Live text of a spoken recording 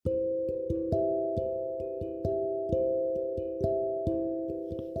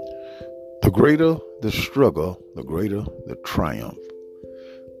The greater the struggle, the greater the triumph.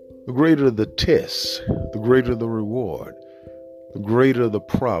 The greater the test, the greater the reward. The greater the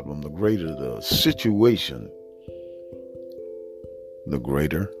problem, the greater the situation, the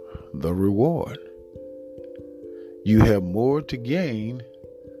greater the reward. You have more to gain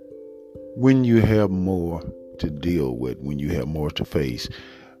when you have more to deal with, when you have more to face.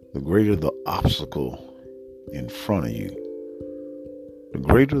 The greater the obstacle in front of you, the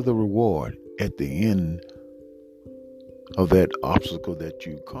greater the reward at the end of that obstacle that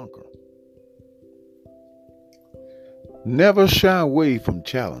you conquer. Never shy away from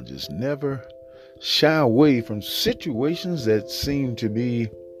challenges. Never shy away from situations that seem to be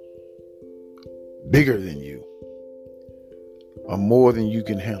bigger than you or more than you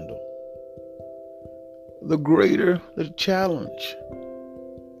can handle. The greater the challenge,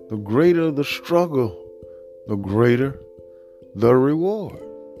 the greater the struggle, the greater the reward.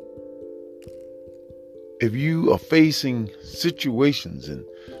 If you are facing situations and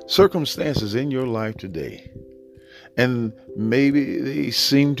circumstances in your life today, and maybe they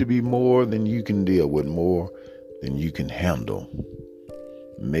seem to be more than you can deal with, more than you can handle.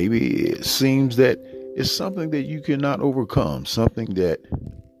 Maybe it seems that it's something that you cannot overcome, something that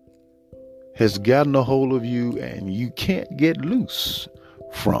has gotten a hold of you and you can't get loose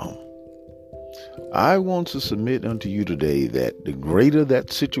from. I want to submit unto you today that the greater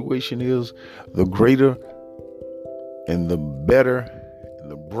that situation is, the greater and the better and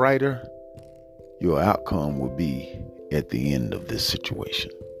the brighter your outcome will be at the end of this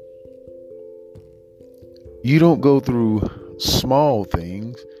situation. You don't go through small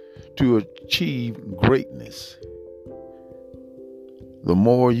things to achieve greatness. The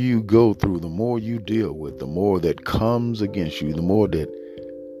more you go through, the more you deal with, the more that comes against you, the more that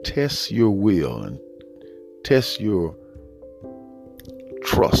tests your will and tests your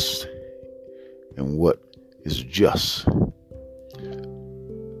trust in what is just,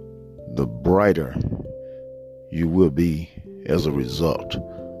 the brighter you will be as a result.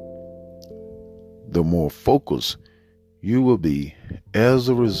 The more focused you will be as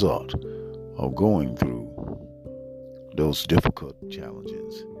a result of going through those difficult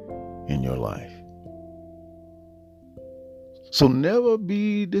challenges in your life. So never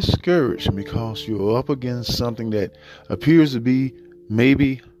be discouraged because you're up against something that appears to be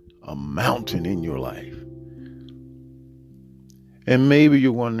maybe a mountain in your life. And maybe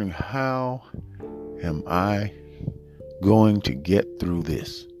you're wondering, how am I going to get through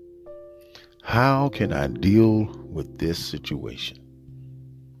this? How can I deal with this situation?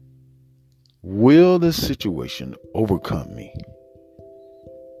 Will this situation overcome me?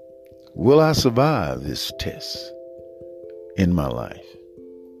 Will I survive this test in my life?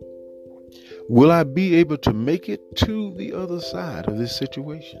 Will I be able to make it to the other side of this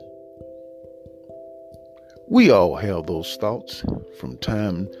situation? We all have those thoughts from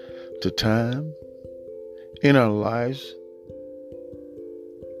time to time in our lives,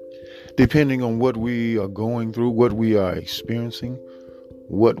 depending on what we are going through, what we are experiencing,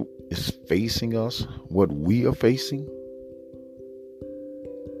 what is facing us, what we are facing.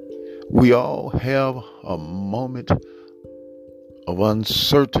 We all have a moment of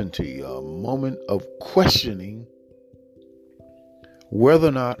uncertainty, a moment of questioning whether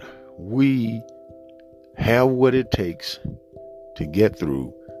or not we have what it takes to get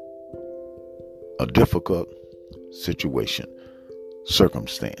through a difficult situation,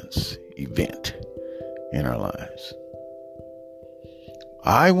 circumstance, event in our lives.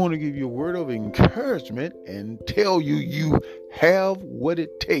 I want to give you a word of encouragement and tell you you have what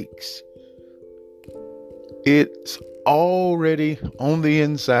it takes. It's already on the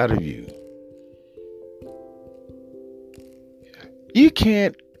inside of you. You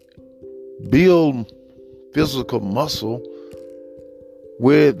can't build physical muscle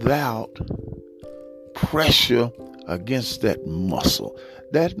without pressure against that muscle.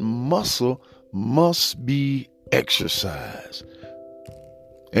 That muscle must be exercised.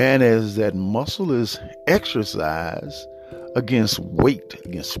 And as that muscle is exercised against weight,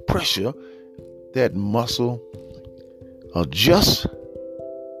 against pressure, that muscle adjusts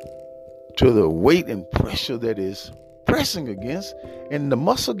to the weight and pressure that is pressing against, and the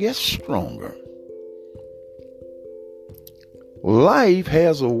muscle gets stronger. Life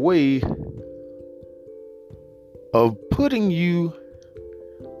has a way of putting you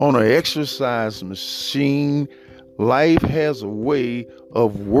on an exercise machine. Life has a way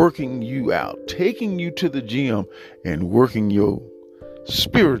of working you out, taking you to the gym and working your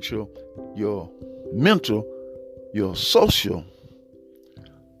spiritual, your mental, your social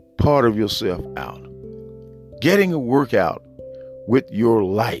part of yourself out. Getting a workout with your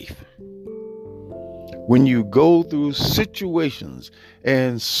life when you go through situations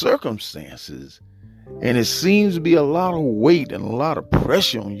and circumstances, and it seems to be a lot of weight and a lot of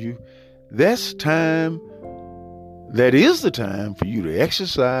pressure on you, that is the time for you to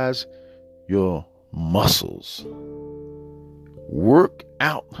exercise your muscles. Work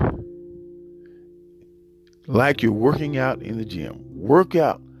out like you're working out in the gym. Work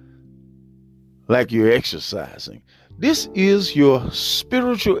out like you're exercising. This is your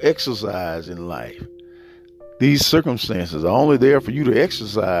spiritual exercise in life. These circumstances are only there for you to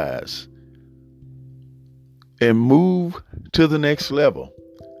exercise and move to the next level,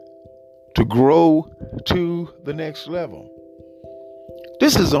 to grow to the next level.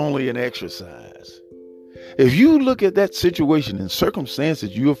 This is only an exercise. If you look at that situation and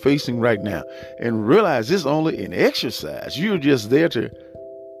circumstances you're facing right now and realize it's only an exercise, you're just there to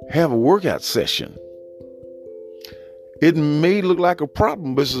have a workout session. It may look like a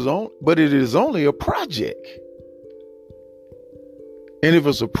problem, but it is only a project. And if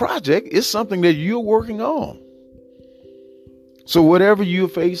it's a project, it's something that you're working on. So whatever you're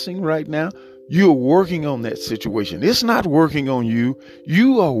facing right now, you're working on that situation. It's not working on you.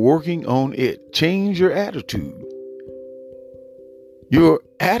 You are working on it. Change your attitude. Your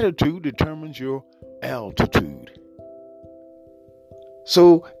attitude determines your altitude.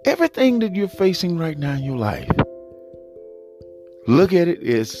 So everything that you're facing right now in your life, look at it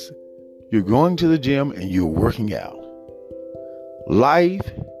as you're going to the gym and you're working out. Life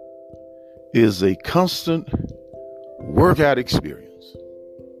is a constant workout experience.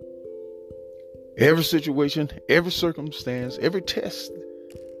 Every situation, every circumstance, every test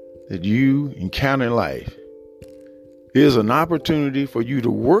that you encounter in life is an opportunity for you to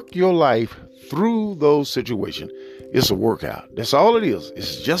work your life through those situations. It's a workout. That's all it is.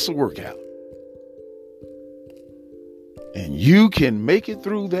 It's just a workout. And you can make it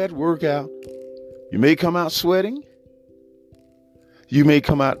through that workout. You may come out sweating. You may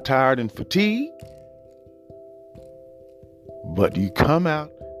come out tired and fatigued. But you come out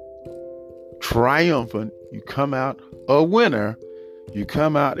triumphant. You come out a winner. You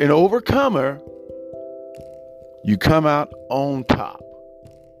come out an overcomer. You come out on top.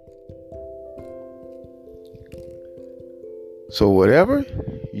 So whatever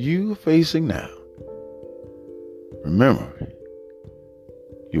you're facing now, remember,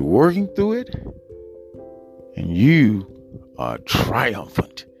 you're working through it and you are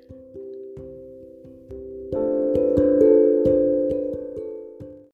triumphant.